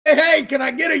Hey, can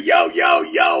I get a yo, yo,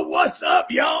 yo? What's up,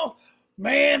 y'all?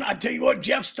 Man, I tell you what,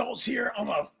 Jeff Stultz here. I'm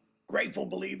a grateful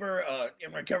believer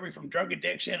in recovery from drug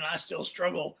addiction, and I still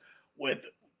struggle with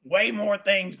way more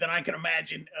things than I can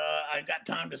imagine. I got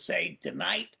time to say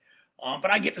tonight,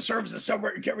 but I get to serve as the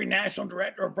Celebrate Recovery National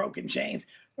Director of Broken Chains,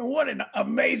 and what an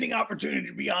amazing opportunity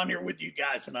to be on here with you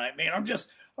guys tonight, man. I'm just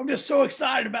so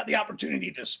excited about the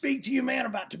opportunity to speak to you, man.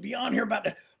 About to be on here, about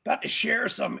to share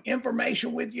some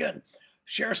information with you and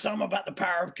share some about the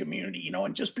power of community,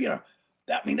 and just being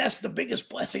that's the biggest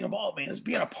blessing of all, man, is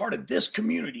being a part of this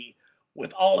community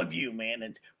with all of you,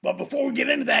 man. But before we get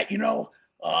into that, I'm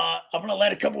gonna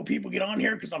let a couple of people get on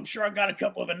here because I'm sure I got a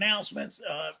couple of announcements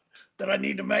that I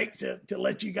need to make to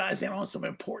let you guys in on some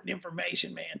important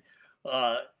information, man.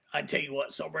 I tell you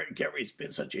what, Celebrate Recovery has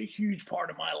been such a huge part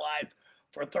of my life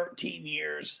for 13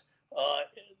 years.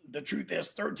 The truth is,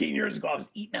 13 years ago, I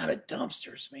was eating out of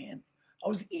dumpsters, man. I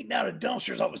was eating out of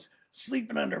dumpsters. I was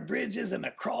sleeping under bridges and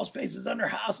the crawl spaces under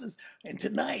houses. And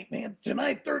tonight,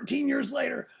 13 years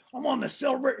later, I'm on the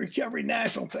Celebrate Recovery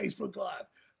National Facebook Live.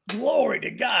 Glory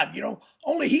to God.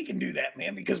 Only He can do that,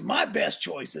 man, because my best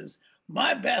choices,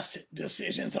 my best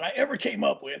decisions that I ever came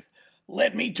up with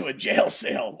led me to a jail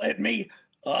cell, led me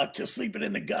to sleeping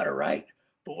in the gutter, right?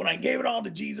 But when I gave it all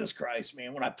to Jesus Christ,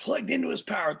 man, when I plugged into His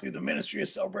power through the ministry of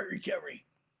Celebrate Recovery,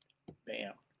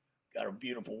 bam. Got a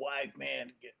beautiful wife,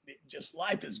 man. Just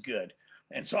life is good.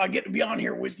 And so I get to be on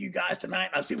here with you guys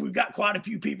tonight. I see we've got quite a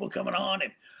few people coming on,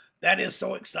 and that is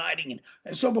so exciting.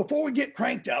 And so before we get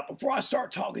cranked up, before I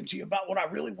start talking to you about what I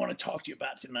really want to talk to you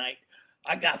about tonight,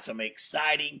 I got some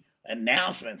exciting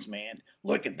announcements, man.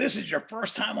 Look, if this is your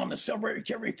first time on the Celebrate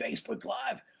Recovery Facebook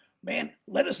Live, man,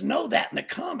 let us know that in the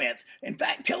comments. In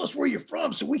fact, tell us where you're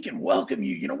from so we can welcome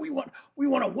you. We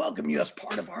want to welcome you as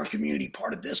part of our community,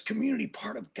 part of this community,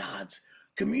 part of God's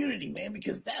community, man,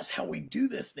 because that's how we do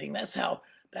this thing. That's how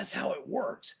it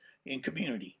works in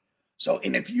community. So,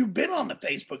 and if you've been on the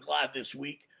Facebook Live this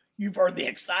week, you've heard the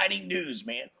exciting news,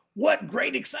 man. What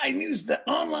great exciting news. The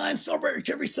online Celebrate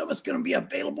Recovery Summit is going to be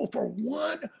available for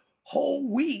 1 whole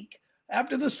week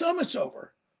after the summit's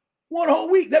over. 1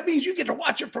 whole week. That means you get to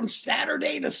watch it from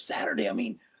Saturday to Saturday. I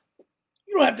mean,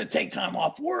 you don't have to take time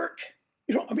off work.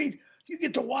 You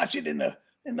get to watch it in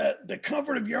the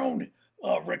comfort of your own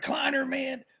recliner,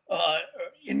 man,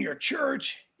 in your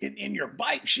church, in your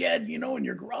bike shed, in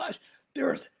your garage.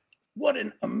 What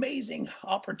an amazing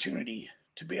opportunity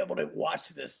to be able to watch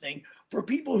this thing for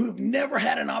people who've never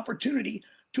had an opportunity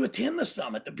to attend the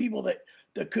summit, the people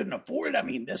that couldn't afford it. I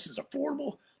mean, this is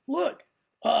affordable. Look.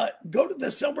 Go to the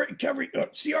Celebrate Recovery,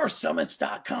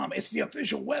 crsummits.com. It's the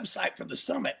official website for the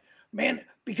summit, man,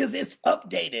 because it's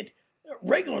updated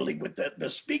regularly with the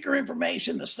speaker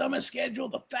information, the summit schedule,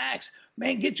 the facts.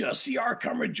 Man, get you a CR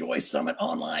Come Rejoice Summit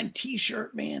online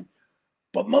t-shirt, man.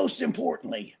 But most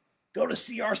importantly, go to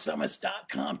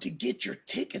crsummits.com to get your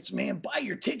tickets, man. Buy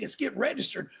your tickets, get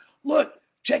registered. Look,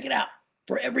 check it out.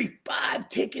 For every 5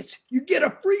 tickets, you get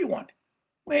a free one.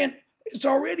 Man, it's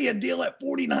already a deal at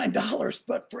 $49,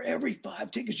 but for every 5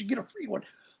 tickets, you get a free one.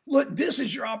 Look, this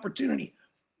is your opportunity.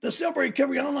 The Celebrate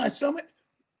Recovery Online Summit,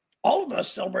 all of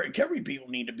us Celebrate Recovery people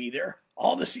need to be there.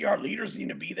 All the CR leaders need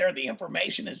to be there. The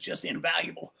information is just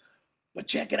invaluable. But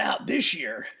check it out. This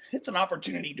year, it's an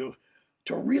opportunity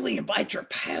to really invite your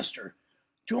pastor,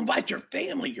 to invite your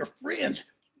family, your friends,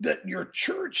 your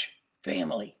church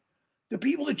family, the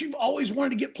people that you've always wanted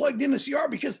to get plugged into CR,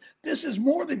 because this is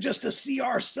more than just a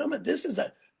CR summit. This is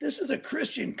a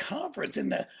Christian conference,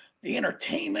 and the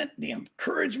entertainment, the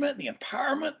encouragement, the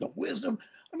empowerment, the wisdom.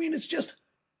 I mean, it's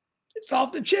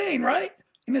off the chain, right?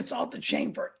 And it's off the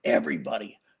chain for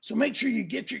everybody. So make sure you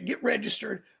get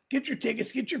registered, get your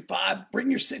tickets, get your 5, bring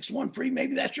your 6th one free.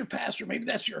 Maybe that's your pastor, maybe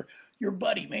that's your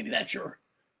buddy, maybe that's your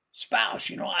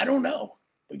spouse. I don't know,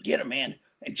 but get it, man.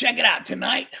 And check it out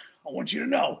tonight. I want you to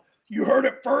know. You heard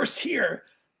it first here.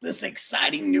 This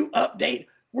exciting new update.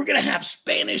 We're going to have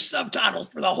Spanish subtitles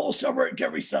for the whole Celebrate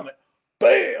Recovery Summit.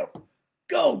 Bam!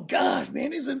 Go, God,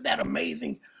 man. Isn't that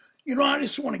amazing? I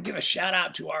just want to give a shout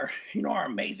out to our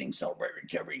amazing Celebrate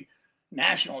Recovery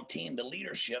national team, the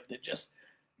leadership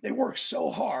they work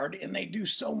so hard and they do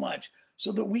so much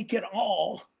so that we can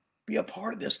all be a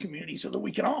part of this community, so that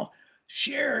we can all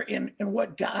share in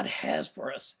what God has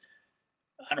for us.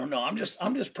 I don't know. I'm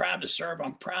just proud to serve.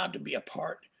 I'm proud to be a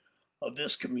part of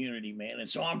this community, man. And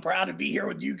so I'm proud to be here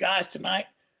with you guys tonight.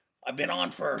 I've been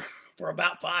on for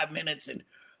about 5 minutes, and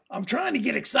I'm trying to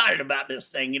get excited about this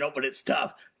thing, but it's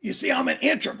tough. You see, I'm an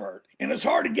introvert, and it's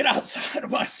hard to get outside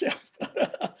of myself.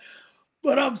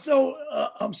 But I'm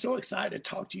so excited to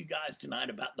talk to you guys tonight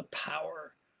about the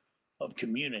power of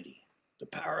community. The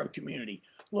power of community.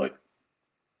 Look,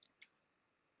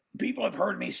 people have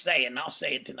heard me say it, and I'll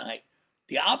say it tonight.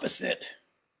 The opposite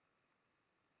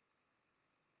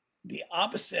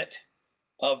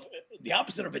of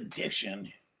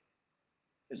addiction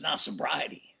is not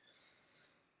sobriety.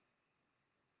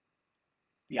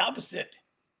 The opposite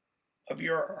of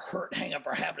your hurt, hang up,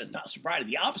 or habit is not sobriety.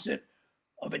 The opposite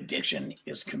of addiction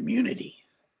is community.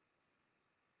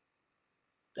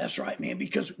 That's right, man,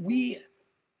 because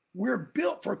we're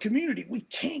built for community. We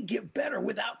can't get better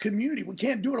without community. We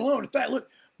can't do it alone. In fact, look,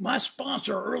 my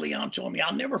sponsor early on told me,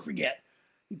 I'll never forget.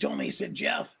 He told me, he said,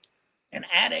 Jeff, an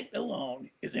addict alone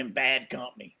is in bad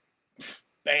company.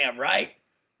 Bam, right?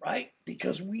 Right?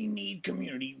 Because we need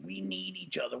community. We need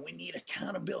each other. We need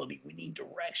accountability. We need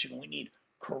direction. We need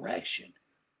correction.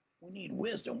 We need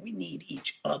wisdom. We need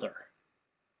each other.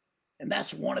 And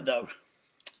that's one of the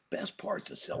best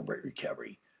parts of Celebrate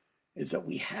Recovery, is that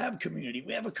we have community.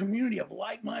 We have a community of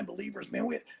like-minded believers, man.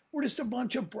 We're just a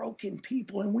bunch of broken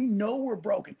people, and we know we're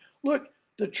broken. Look,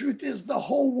 the truth is the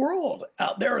whole world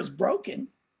out there is broken.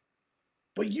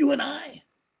 But you and I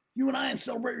in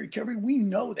Celebrate Recovery, we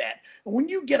know that. And when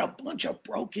you get a bunch of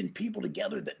broken people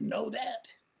together that know that,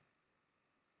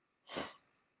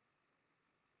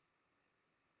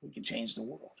 we can change the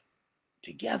world.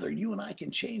 Together, you and I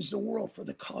can change the world for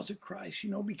the cause of Christ,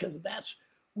 because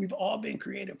we've all been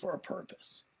created for a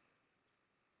purpose.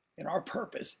 And our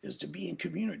purpose is to be in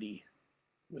community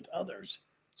with others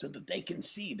so that they can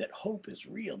see that hope is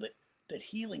real, that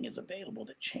healing is available,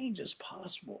 that change is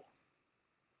possible,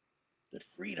 that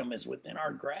freedom is within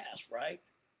our grasp, right?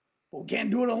 But we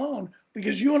can't do it alone,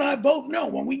 because you and I both know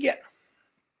when we get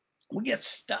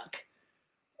stuck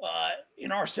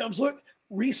in ourselves. Look,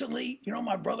 recently,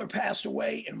 my brother passed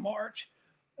away in March.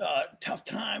 Tough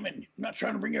time, and I'm not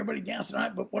trying to bring everybody down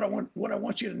tonight, but what I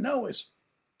want you to know is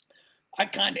I'm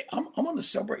on the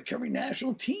Celebrate Recovery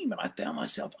national team, and I found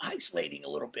myself isolating a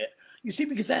little bit. You see,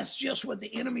 because that's just what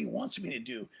the enemy wants me to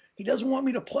do. He doesn't want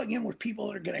me to plug in with people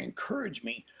that are going to encourage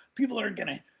me, people that are going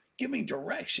to give me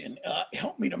direction,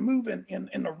 help me to move in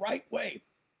the right way,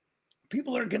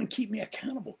 people that are going to keep me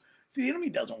accountable. See, the enemy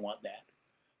doesn't want that.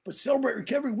 But Celebrate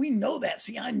Recovery, we know that.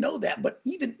 See, I know that. But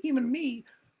even me,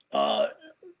 the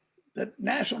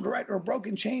national director of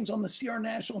Broken Chains on the CR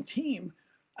national team,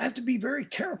 I have to be very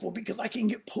careful because I can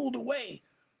get pulled away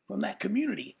from that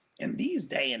community. And these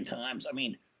day and times, I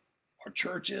mean, our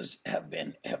churches have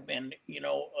been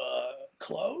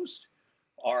closed.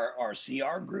 Our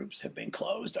CR groups have been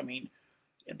closed. I mean,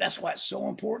 that's why it's so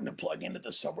important to plug into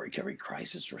the Celebrate Recovery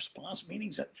crisis response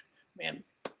meetings. Man,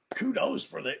 kudos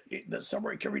for the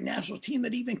Celebrate Recovery national team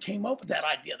that even came up with that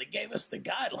idea. They gave us the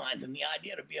guidelines and the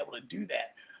idea to be able to do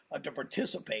that, to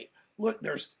participate. Look,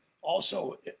 there's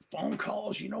also phone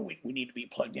calls. We need to be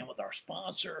plugged in with our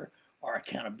sponsor, our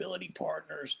accountability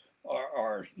partners,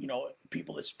 our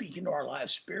people that speak into our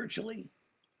lives spiritually.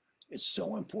 It's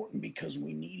so important because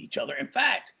we need each other. In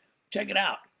fact, check it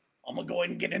out. I'm going to go ahead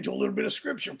and get into a little bit of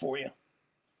scripture for you.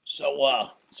 So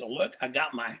look, I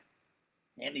got my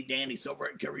handy dandy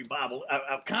Celebrate Recovery Bible.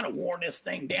 I've kind of worn this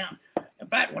thing down. In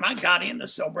fact, when I got into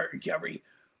Celebrate Recovery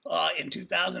in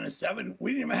 2007,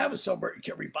 we didn't even have a Celebrate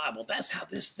Recovery Bible. That's how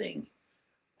this thing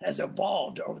has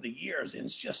evolved over the years. And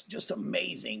it's just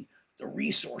amazing, the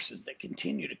resources that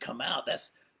continue to come out.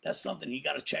 That's something you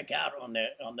got to check out on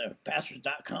the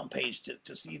pastors.com page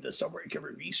to see the Celebrate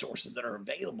Recovery resources that are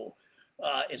available.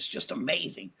 It's just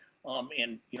amazing.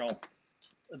 And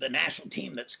the national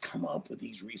team that's come up with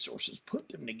these resources, put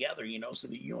them together, so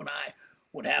that you and I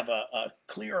would have a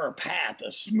clearer path,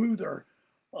 a smoother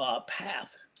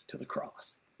path to the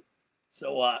cross.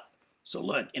 So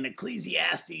look, in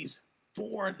Ecclesiastes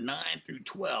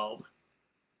 4:9-12,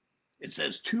 it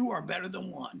says, 2 are better than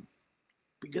 1,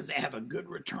 because they have a good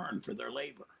return for their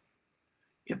labor.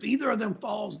 If either of them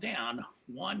falls down,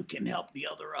 one can help the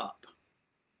other up.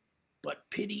 But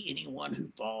pity anyone who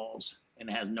falls and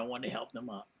has no one to help them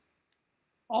up.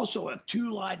 Also, if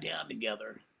 2 lie down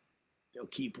together, they'll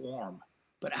keep warm.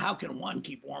 But how can one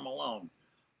keep warm alone?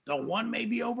 Though one may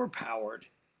be overpowered,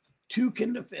 2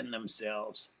 can defend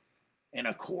themselves, and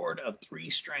a cord of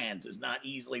 3 strands is not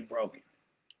easily broken.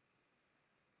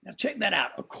 Now check that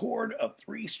out. A cord of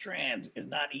 3 strands is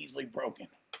not easily broken.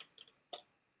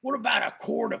 What about a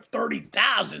cord of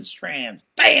 30,000 strands?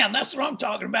 Bam! That's what I'm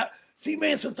talking about. See,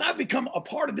 man, since I've become a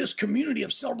part of this community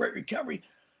of Celebrate Recovery,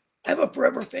 I have a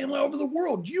forever family all over the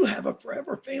world. You have a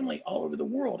forever family all over the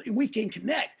world, and we can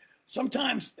connect.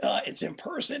 Sometimes it's in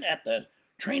person at the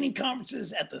training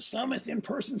conferences, at the summits,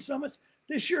 in-person summits.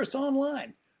 This year it's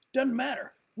online. Doesn't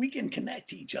matter. We can connect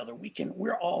to each other.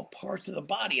 We're all parts of the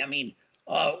body. I mean,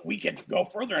 we could go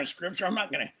further in scripture. I'm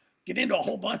not going to get into a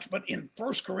whole bunch, but in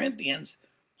 1 Corinthians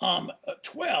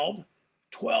 12,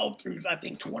 12 through I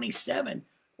think 27,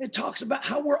 it talks about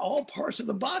how we're all parts of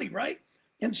the body, right?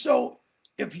 And so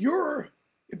if you're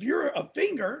a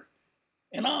finger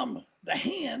and I'm the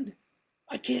hand,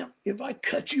 I can't, if I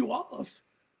cut you off,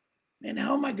 man,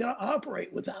 how am I going to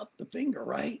operate without the finger,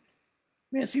 right?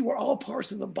 Man, see, we're all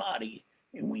parts of the body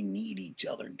and we need each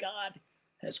other. God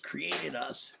has created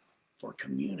us for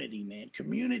community, man.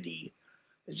 Community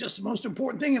is just the most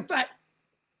important thing. In fact,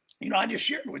 you know, I just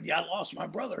shared with you, I lost my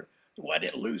brother. Well, I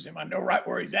didn't lose him. I know right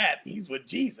where he's at. He's with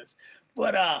Jesus.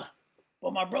 But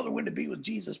my brother went to be with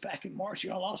Jesus back in March.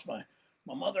 You know, I lost my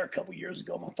mother a couple years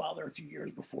ago, my father a few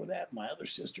years before that, my other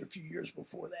sister a few years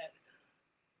before that.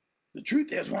 The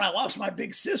truth is, when I lost my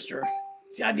big sister,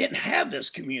 see, I didn't have this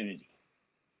community.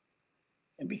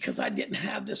 And because I didn't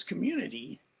have this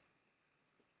community,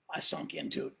 I sunk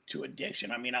into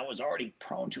addiction. I mean, I was already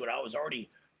prone to it. I was already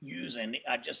using.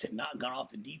 I just had not gone off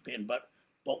the deep end. But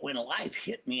when life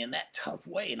hit me in that tough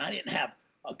way, and I didn't have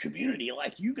a community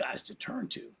like you guys to turn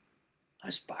to,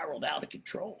 I spiraled out of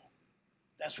control.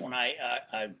 That's when I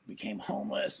became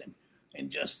homeless, and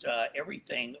just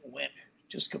everything went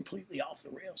just completely off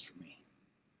the rails for me.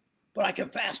 But I can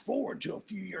fast forward to a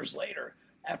few years later,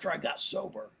 after I got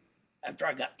sober, after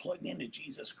I got plugged into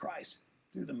Jesus Christ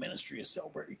through the ministry of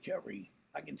Celebrate Recovery.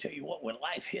 I can tell you what, when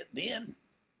life hit then,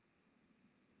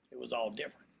 it was all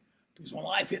different. Because when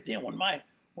life hit then, when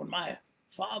my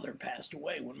father passed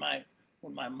away, when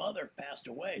my mother passed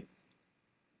away,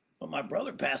 when my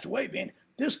brother passed away, man,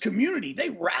 this community, they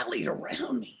rallied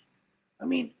around me. I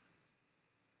mean,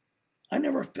 I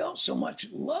never felt so much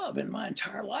love in my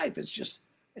entire life. It's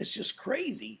just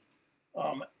crazy.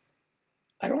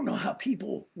 I don't know how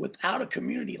people without a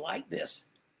community like this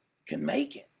can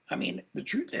make it. I mean, the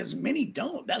truth is many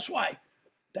don't. That's why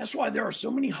there are so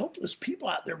many hopeless people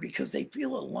out there, because they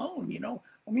feel alone, you know.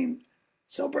 I mean,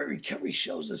 Celebrate Recovery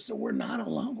shows us that we're not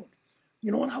alone.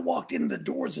 You know, when I walked into the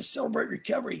doors of Celebrate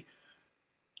Recovery,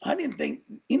 I didn't think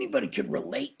anybody could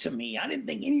relate to me. I didn't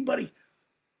think anybody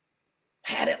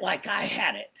had it like I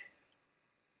had it.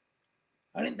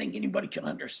 I didn't think anybody could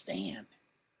understand.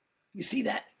 You see,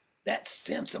 that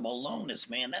sense of aloneness,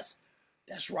 man,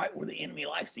 that's right where the enemy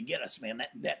likes to get us, man.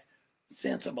 That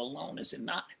sense of aloneness, and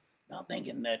not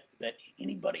thinking that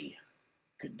anybody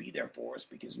could be there for us,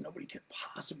 because nobody could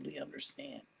possibly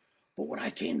understand. But what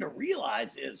I came to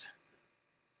realize is,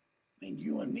 I mean,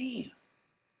 you and me,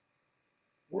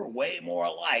 we're way more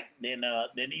alike than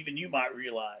even you might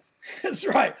realize. That's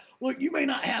right. Look, you may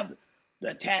not have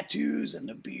the tattoos and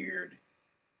the beard.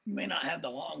 You may not have the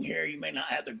long hair. You may not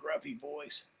have the gruffy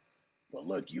voice. But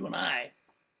look, you and I,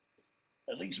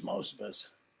 at least most of us,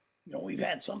 you know, we've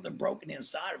had something broken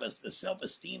inside of us, the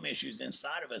self-esteem issues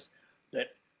inside of us that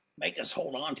make us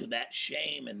hold on to that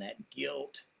shame and that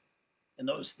guilt and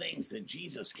those things that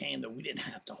Jesus came that we didn't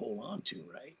have to hold on to,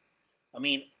 right? I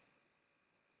mean,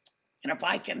 and if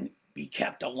I can be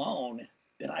kept alone,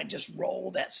 then I just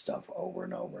roll that stuff over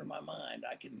and over in my mind.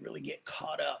 I can really get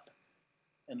caught up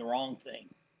in the wrong thing.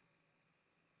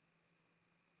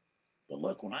 But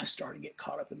look, when I started to get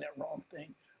caught up in that wrong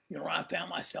thing, you know, when I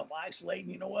found myself isolating,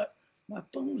 you know what? My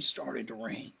phone started to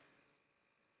ring.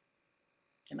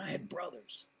 And I had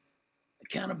brothers,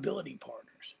 accountability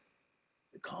partners,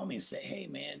 that call me and say, hey,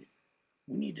 man,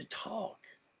 we need to talk.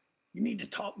 You need to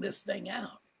talk this thing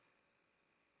out.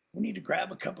 We need to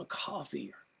grab a cup of coffee,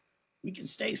 or we can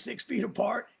stay 6 feet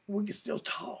apart and we can still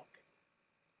talk,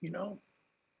 you know?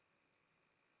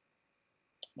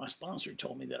 My sponsor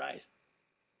told me that I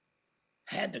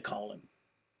had to call him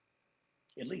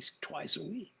at least twice a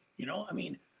week. You know, I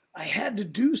mean, I had to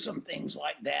do some things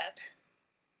like that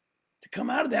to come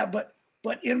out of that,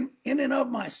 but in and of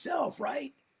myself,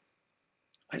 right?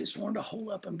 I just wanted to hole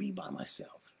up and be by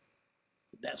myself.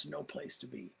 But that's no place to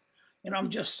be. And I'm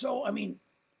just so, I mean,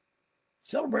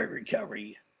 Celebrate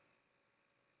Recovery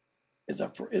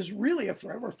is really a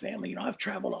forever family. You know, I've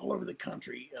traveled all over the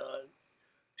country,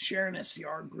 sharing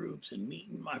SCR groups and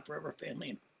meeting my forever family.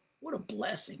 And what a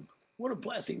blessing. What a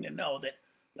blessing to know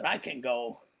that I can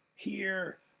go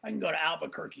here. I can go to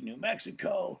Albuquerque, New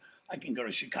Mexico. I can go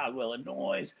to Chicago,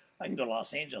 Illinois. I can go to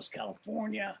Los Angeles,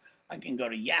 California. I can go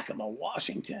to Yakima,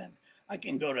 Washington. I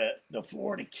can go to the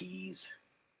Florida Keys.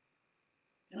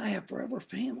 And I have forever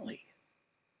family.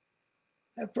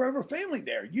 I have forever family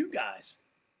there, you guys,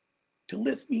 to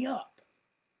lift me up,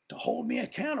 to hold me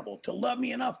accountable, to love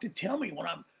me enough to tell me when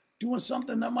I'm doing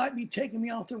something that might be taking me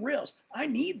off the rails. I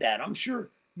need that. I'm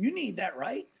sure you need that,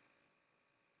 right?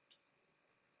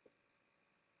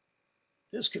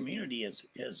 This community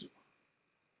is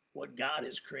what God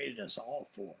has created us all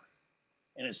for.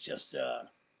 and it's just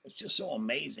so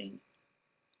amazing,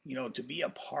 you know, to be a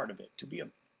part of it, to be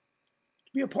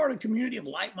a part of a community of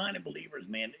like-minded believers,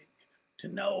 man. To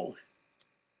know,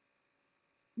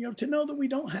 you know, to know that we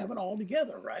don't have it all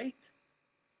together, right?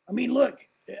 I mean, look,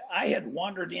 I had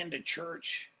wandered into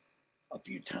church a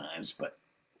few times, but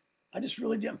I just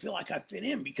really didn't feel like I fit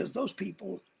in because those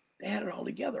people, they had it all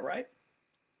together, right?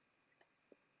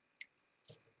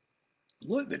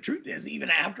 Look, the truth is,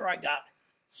 even after I got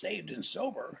saved and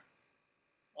sober,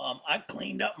 I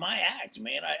cleaned up my act,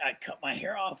 man. I cut my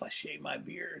hair off. I shaved my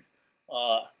beard.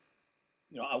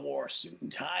 You know, I wore a suit and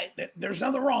tie. There's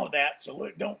nothing wrong with that. So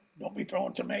look, don't be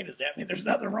throwing tomatoes at me. There's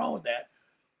nothing wrong with that.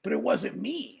 But it wasn't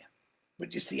me.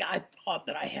 But you see, I thought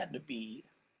that I had to be.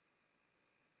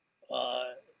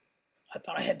 I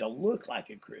thought I had to look like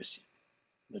a Christian.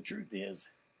 The truth is,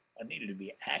 I needed to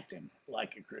be acting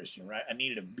like a Christian, right? I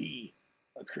needed to be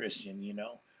a Christian, you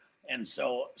know. And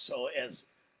so as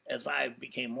I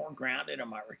became more grounded in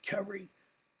my recovery,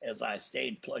 as I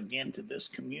stayed plugged into this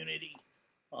community,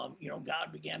 you know,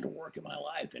 God began to work in my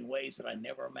life in ways that I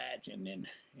never imagined.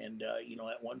 And you know,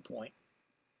 at one point,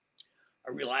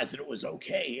 I realized that it was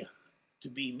okay to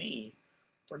be me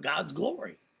for God's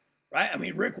glory, right? I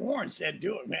mean, Rick Warren said,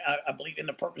 do it. Man, I believe in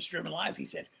the purpose-driven life. He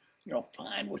said, you know,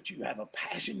 find what you have a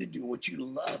passion to do, what you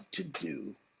love to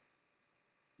do,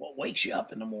 what wakes you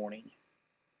up in the morning,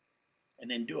 and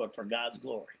then do it for God's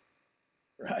glory,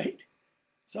 right?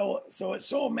 So it's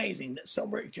so amazing that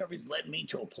Sober Recovery has led me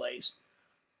to a place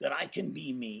that I can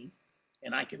be me,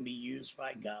 and I can be used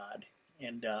by God,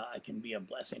 and I can be a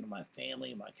blessing to my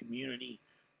family, my community,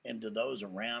 and to those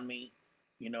around me.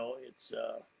 You know, it's,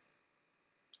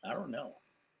 I don't know.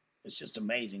 It's just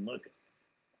amazing. Look,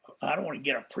 I don't want to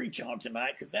get a preach on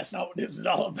tonight because that's not what this is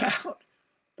all about.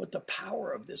 But the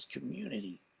power of this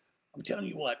community, I'm telling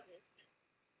you what,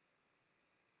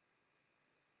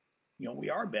 you know,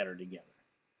 we are better together.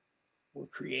 We're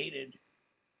created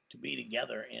to be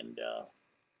together, and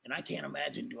I can't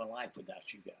imagine doing life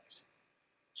without you guys.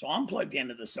 So I'm plugged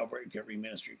into the Sober Recovery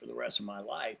ministry for the rest of my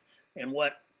life. And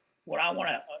what I want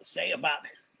to say about,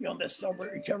 you know, this Sober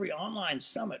Recovery Online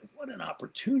Summit, what an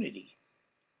opportunity.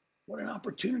 What an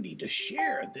opportunity to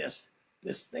share this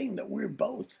thing that we're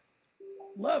both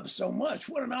love so much.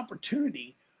 What an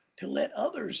opportunity to let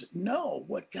others know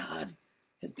what God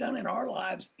has done in our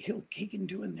lives, he can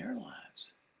do in their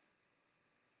lives.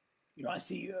 You know, I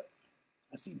see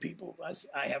people,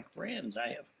 I have friends, I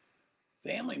have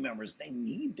family members, they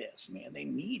need this, man. They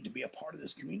need to be a part of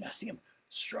this community. I see them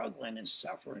struggling and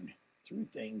suffering through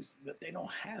things that they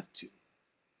don't have to,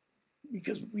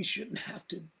 because we shouldn't have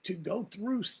to go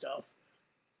through stuff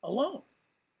alone.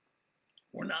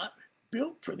 We're not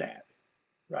built for that,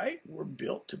 right? We're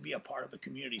built to be a part of a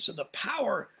community. So the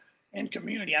power in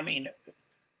community, I mean,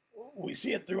 we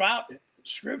see it throughout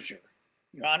Scripture.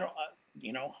 You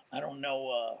know, I don't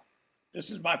know.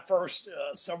 This is my first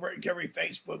Sober Recovery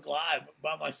Facebook Live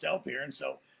by myself here, and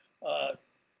so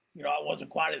you know,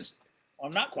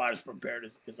 I'm not quite as prepared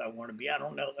as I want to be. I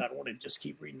don't know. I don't want to just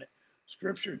keep reading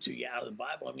Scripture to you out of the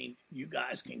Bible. I mean, you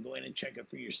guys can go in and check it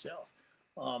for yourself,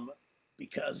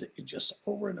 because it just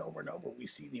over and over and over we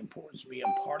see the importance of being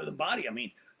part of the body. I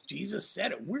mean, Jesus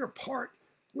said it. We're part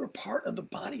of the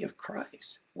body of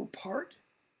Christ. We're part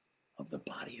of the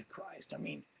body of Christ. I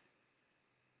mean,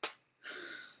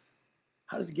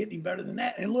 how does it get any better than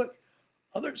that? And look,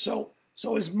 so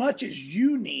as much as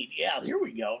you need, yeah, here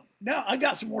we go. Now I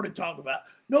got some more to talk about.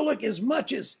 No, look, as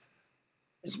much as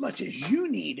you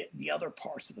need the other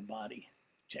parts of the body,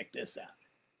 check this out.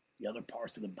 The other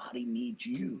parts of the body need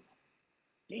you.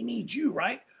 They need you,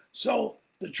 right? So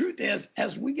the truth is,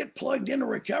 as we get plugged into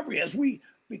recovery, as we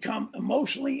become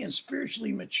emotionally and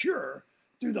spiritually mature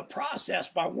through the process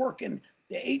by working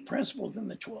the 8 principles and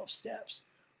the 12 steps,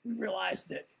 we realize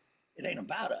that it ain't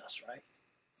about us, right?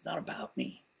 It's not about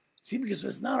me. See, because if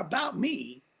it's not about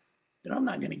me, then I'm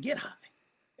not going to get high.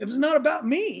 If it's not about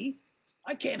me,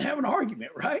 I can't have an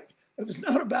argument, right? If it's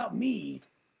not about me,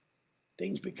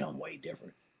 things become way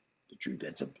different. The truth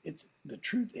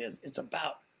is, it's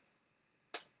about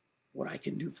what I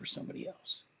can do for somebody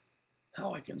else,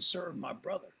 how I can serve my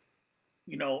brother.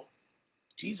 You know,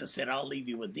 Jesus said, I'll leave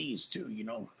you with these two, you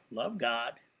know, love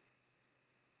God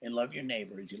and love your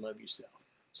neighbor as you love yourself.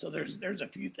 So there's a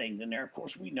few things in there. Of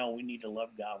course, we know we need to love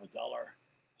God with all our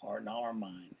heart and all our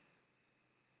mind.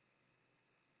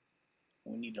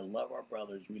 We need to love our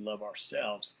brothers. We love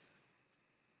ourselves.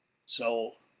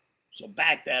 So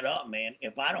back that up, man.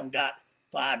 If I don't got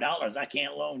 $5, I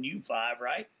can't loan you $5,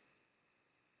 right?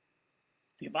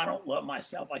 See, if I don't love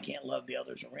myself, I can't love the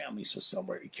others around me. So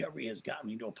Sober Recovery has gotten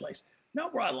me to a place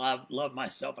Not where I love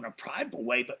myself in a prideful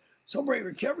way, but sobriety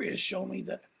recovery has shown me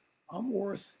that I'm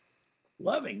worth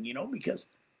loving, because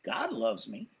God loves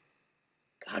me.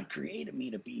 God created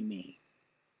me to be me.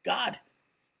 God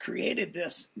created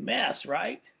this mess,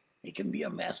 right? It can be a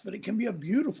mess, but it can be a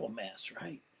beautiful mess,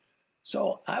 right?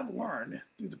 So I've learned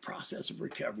through the process of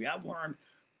recovery, I've learned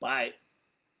by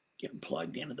getting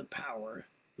plugged into the power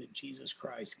that Jesus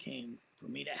Christ came for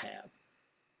me to have,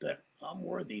 that I'm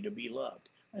worthy to be loved.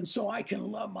 And so I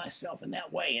can love myself in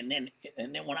that way. And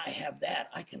then when I have that,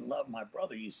 I can love my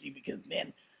brother, you see, because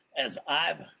then as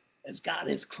God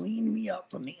has cleaned me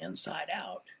up from the inside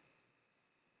out,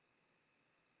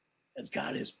 as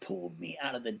God has pulled me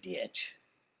out of the ditch,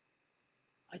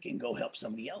 I can go help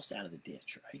somebody else out of the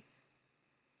ditch, right?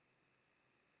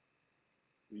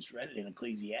 We just read it in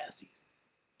Ecclesiastes.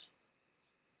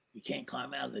 You can't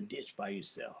climb out of the ditch by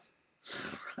yourself,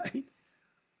 right?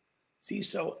 See,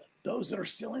 so those that are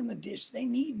still in the ditch, they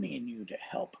need me and you to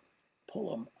help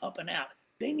pull them up and out.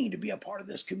 They need to be a part of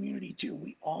this community too.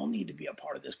 We all need to be a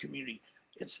part of this community.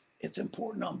 It's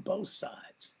important on both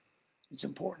sides. It's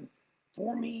important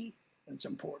for me, and it's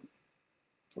important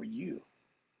for you.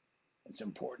 It's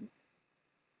important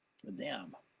for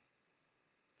them,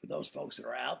 for those folks that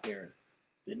are out there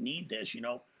that need this,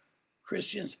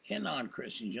 Christians and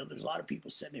non-Christians. There's a lot of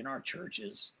people sitting in our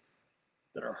churches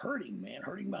that are hurting, man,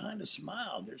 hurting behind a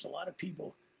smile. There's a lot of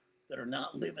people that are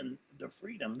not living the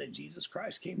freedom that Jesus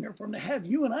Christ came here for them to have.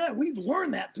 You and I, we've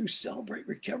learned that through Celebrate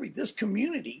Recovery. This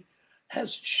community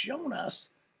has shown us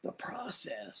the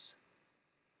process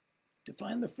to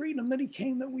find the freedom that he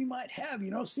came that we might have.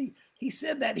 See, he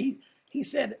said that. He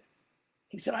said,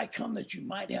 I come that you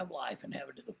might have life and have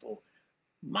it to the full.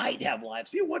 Might have life.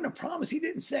 See, it wasn't a promise. He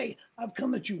didn't say, I've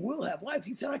come that you will have life.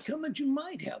 He said, I come that you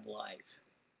might have life.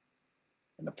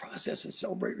 And the process of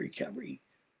Celebrate Recovery,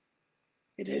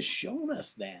 it has shown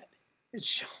us that. It's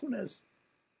shown us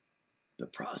the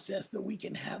process that we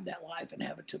can have that life and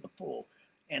have it to the full.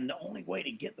 And the only way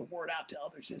to get the word out to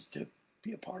others is to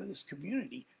be a part of this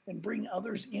community and bring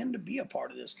others in to be a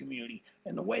part of this community.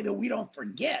 And the way that we don't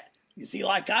forget, you see,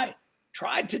 like I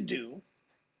tried to do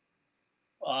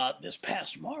this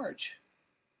past March,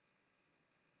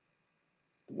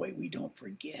 the way we don't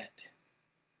forget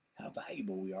how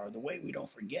valuable we are, the way we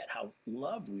don't forget how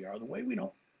loved we are, the way we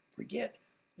don't forget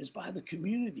is by the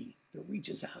community that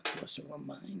reaches out to us and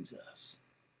reminds us.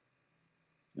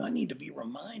 I need to be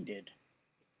reminded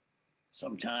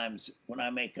sometimes when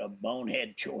I make a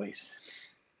bonehead choice.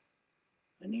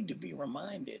 I need to be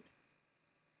reminded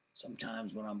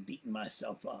sometimes when I'm beating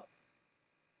myself up.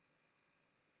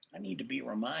 I need to be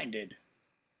reminded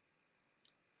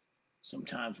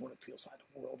sometimes when it feels like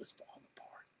the world is falling apart.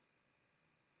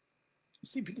 You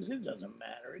see, because it doesn't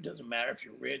matter. It doesn't matter if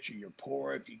you're rich or you're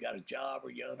poor, if you got a job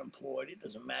or you're unemployed. It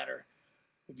doesn't matter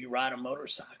if you ride a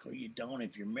motorcycle or you don't,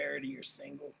 if you're married or you're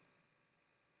single.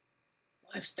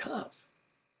 Life's tough.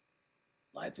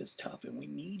 Life is tough, and we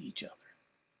need each other.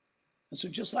 And so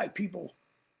just like people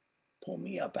pull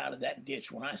me up out of that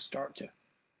ditch when I start to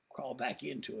crawl back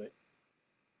into it,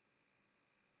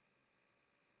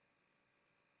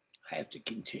 I have to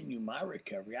continue my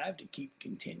recovery. I have to keep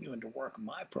continuing to work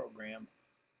my program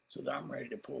so that I'm ready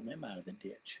to pull them out of the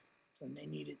ditch when they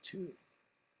need it too.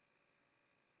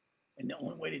 And the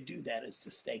only way to do that is to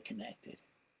stay connected.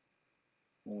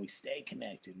 When we stay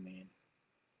connected, man,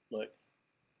 look,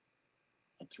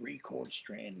 a 3-chord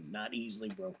strand is not easily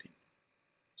broken.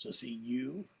 So see,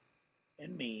 you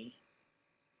and me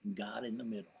and God in the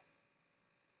middle.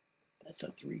 That's a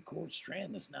 3-chord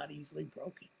strand that's not easily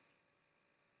broken.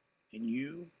 And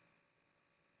you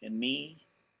and me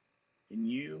and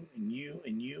you and you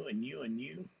and you and you and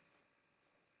you.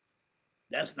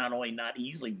 That's not only not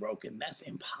easily broken, that's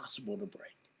impossible to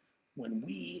break. When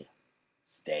we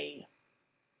stay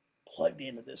plugged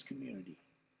into this community,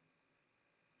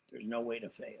 there's no way to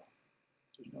fail.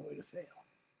 There's no way to fail.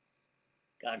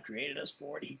 God created us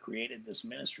for it. He created this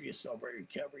ministry of Celebrate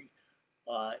Recovery.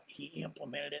 He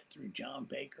implemented it through John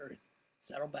Baker,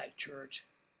 Saddleback Church.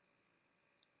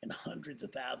 And hundreds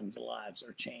of thousands of lives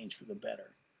are changed for the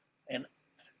better. And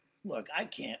look, I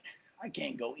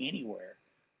can't go anywhere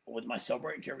with my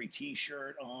Celebrate Recovery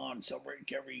t-shirt on, Celebrate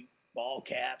Recovery ball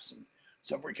caps, and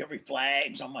Celebrate Recovery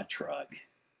flags on my truck.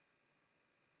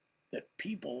 That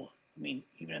people, even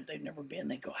if they've never been,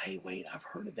 they go, hey, wait, I've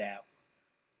heard of that.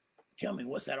 Tell me,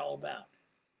 what's that all about?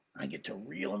 I get to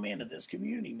reel them into this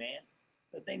community, man,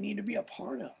 that they need to be a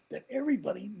part of, that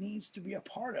everybody needs to be a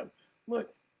part of.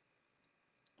 Look,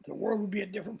 the world would be a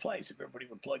different place if everybody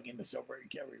would plug into Celebrate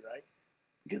Recovery, right?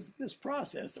 Because this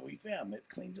process that we found that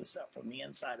cleans us up from the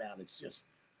inside out,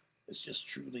 it's It's just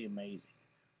truly amazing.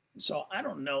 And so I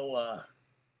don't know.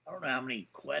 I don't know how many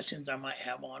questions I might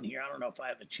have on here. I don't know if I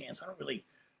have a chance. I don't really.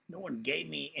 No one gave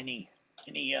me any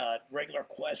regular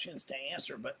questions to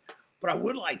answer, but I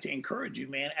would like to encourage you,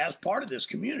 man, as part of this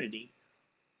community,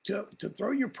 to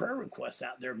throw your prayer requests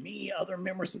out there. Me, other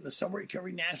members of the Summer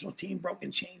Recovery National Team,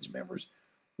 Broken Chains members,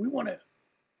 we want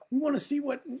to see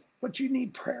what you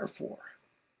need prayer for.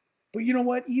 But you know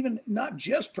what? Even not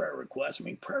just prayer requests. I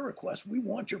mean, prayer requests. We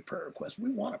want your prayer requests.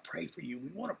 We want to pray for you.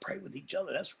 We want to pray with each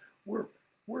other. That's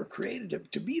we're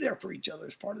created to be there for each other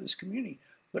as part of this community.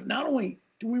 But not only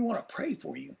do we want to pray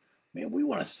for you, man, we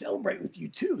want to celebrate with you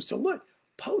too. So look,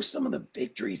 post some of the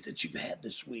victories that you've had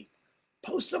this week.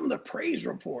 Post some of the praise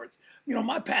reports. You know,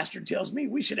 my pastor tells me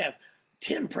we should have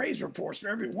 10 praise reports for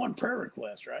every one prayer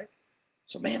request, right?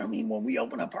 So, man, I mean, when we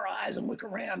open up our eyes and look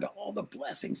around to all the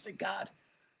blessings that God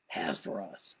has for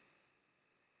us,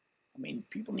 I mean,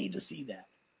 people need to see that.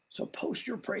 So post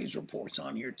your praise reports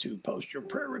on here too. Post your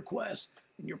prayer requests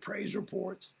and your praise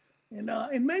reports, and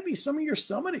maybe some of your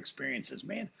summit experiences,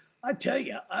 man. I tell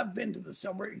you, I've been to the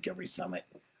Celebrate Recovery Summit.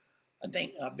 I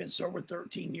think I've been sober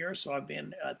 13 years, so I've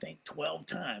been, I think, 12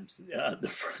 times.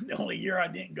 The only year I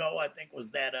didn't go, I think,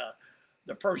 was that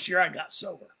the first year I got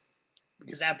sober.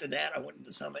 Because after that, I went to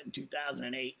the summit in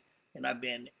 2008, and I've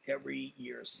been every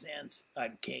year since. I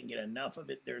can't get enough of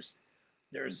it. There's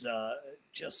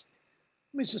just,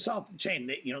 I mean, it's just off the chain.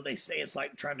 You know, they say it's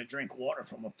like trying to drink water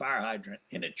from a fire hydrant,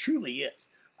 and it truly is.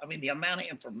 I mean, the amount of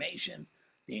information,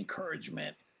 the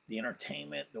encouragement, the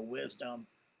entertainment, the wisdom,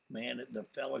 man, the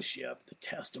fellowship, the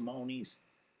testimonies,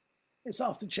 it's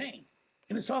off the chain.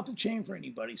 And it's off the chain for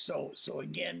anybody. So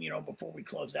again, you know, before we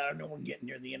close out, I know we're getting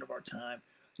near the end of our time.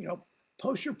 You know,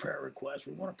 post your prayer requests.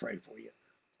 We want to pray for you.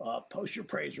 Post your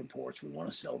praise reports. We want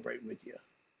to celebrate with you.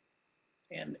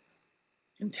 And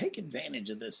take advantage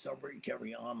of this Celebrate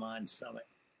Recovery Online Summit.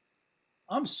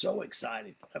 I'm so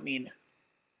excited. I mean,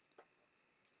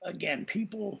 again,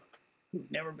 people who've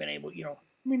never been able, you know,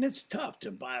 I mean, it's tough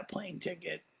to buy a plane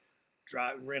ticket,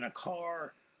 rent a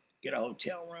car, get a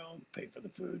hotel room, pay for the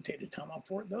food, take the time off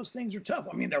for it. Those things are tough.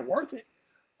 I mean, they're worth it.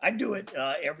 I do it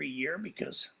every year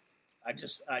because I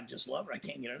just love it. I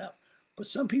can't get enough. But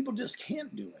some people just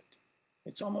can't do it.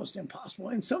 It's almost impossible.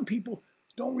 And some people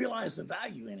don't realize the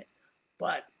value in it.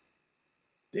 But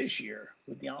this year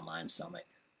with the online summit,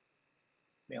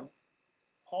 you know,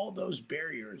 all those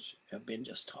barriers have been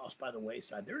just tossed by the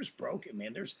wayside. They're just broken,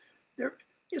 man.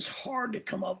 It's hard to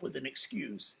come up with an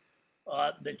excuse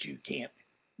that you can't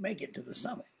make it to the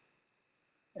summit.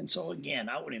 And so again,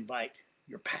 I would invite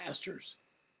your pastors,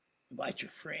 invite your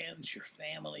friends, your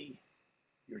family,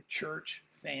 your church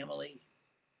family,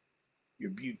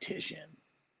 your beautician,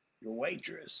 your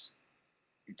waitress,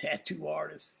 your tattoo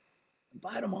artist.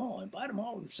 Invite them all. Invite them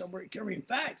all to the Celebrate Recovery. In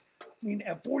fact, I mean,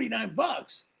 at $49,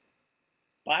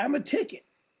 buy them a ticket.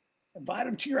 Invite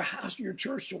them to your house or your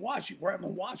church to watch it. We're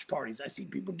having watch parties. I see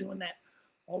people doing that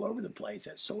all over the place.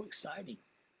 That's so exciting.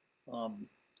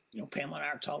 You know, Pamela and I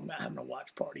are talking about having a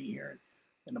watch party here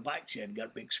in the bike shed. Got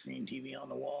a big screen TV on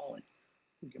the wall, and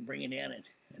we can bring it in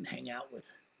and hang out with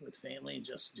family and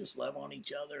just love on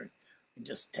each other and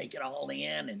just take it all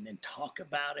in and then talk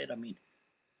about it. I mean,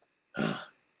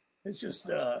 it's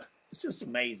just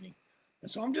amazing. And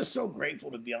so I'm just so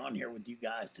grateful to be on here with you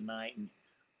guys tonight. And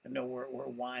I know we're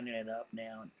winding it up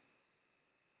now.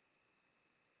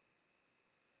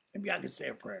 Maybe I could say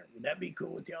a prayer. Would that be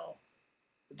cool with y'all?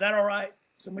 Is that all right?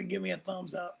 Somebody give me a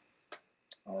thumbs up.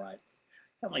 All right.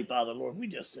 Heavenly Father, Lord, we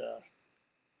just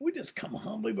come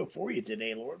humbly before you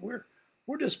today, Lord.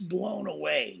 We're just blown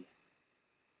away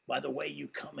by the way you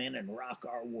come in and rock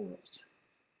our worlds.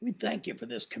 We thank you for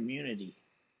this community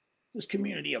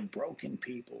of broken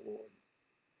people, Lord,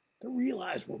 that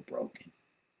realize we're broken.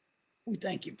 We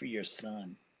thank you for your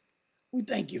Son. We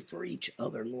thank you for each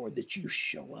other, Lord, that you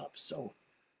show up so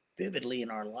vividly in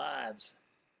our lives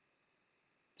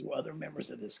through other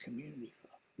members of this community,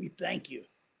 Father. We thank you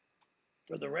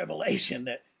for the revelation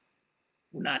that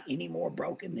we're not any more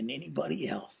broken than anybody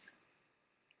else.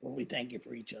 Lord, we thank you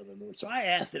for each other, Lord. So I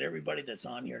ask that everybody that's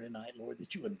on here tonight, Lord,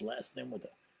 that you would bless them with a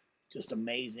just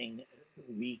amazing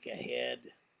week ahead,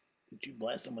 that you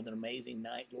bless them with an amazing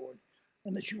night, Lord,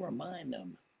 and that you remind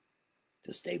them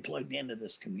to stay plugged into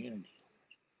this community,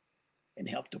 Lord, and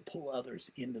help to pull others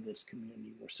into this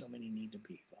community where so many need to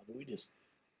be, Father.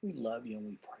 We love you and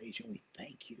we praise you and we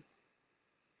thank you.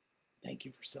 Thank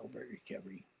you for Celebrate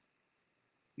Recovery.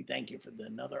 We thank you for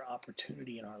another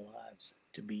opportunity in our lives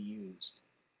to be used.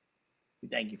 We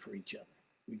thank you for each other.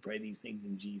 We pray these things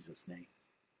in Jesus' name.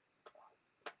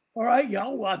 All right,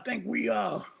 y'all. Well, I think we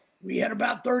We had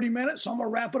about 30 minutes, so I'm going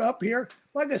to wrap it up here.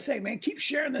 Like I say, man, keep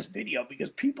sharing this video because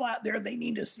people out there, they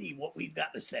need to see what we've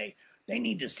got to say. They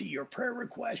need to see your prayer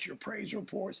requests, your praise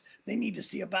reports. They need to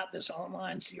see about this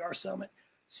online CR Summit,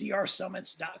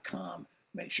 crsummits.com.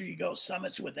 Make sure you go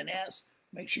Summits with an S.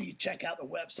 Make sure you check out the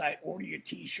website, order your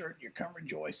t-shirt, your Come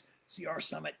Rejoice CR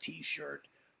Summit t-shirt.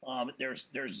 There's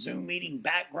Zoom meeting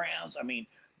backgrounds. I mean,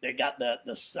 they got the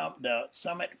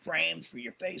summit frames for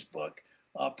your Facebook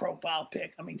profile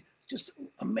pic. I mean, just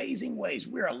amazing ways.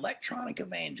 We're electronic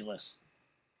evangelists.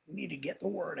 We need to get the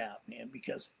word out, man,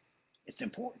 because it's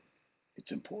important.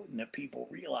 It's important that people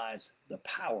realize the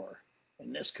power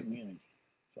in this community.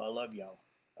 So I love y'all.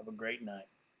 Have a great night.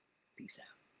 Peace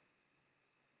out.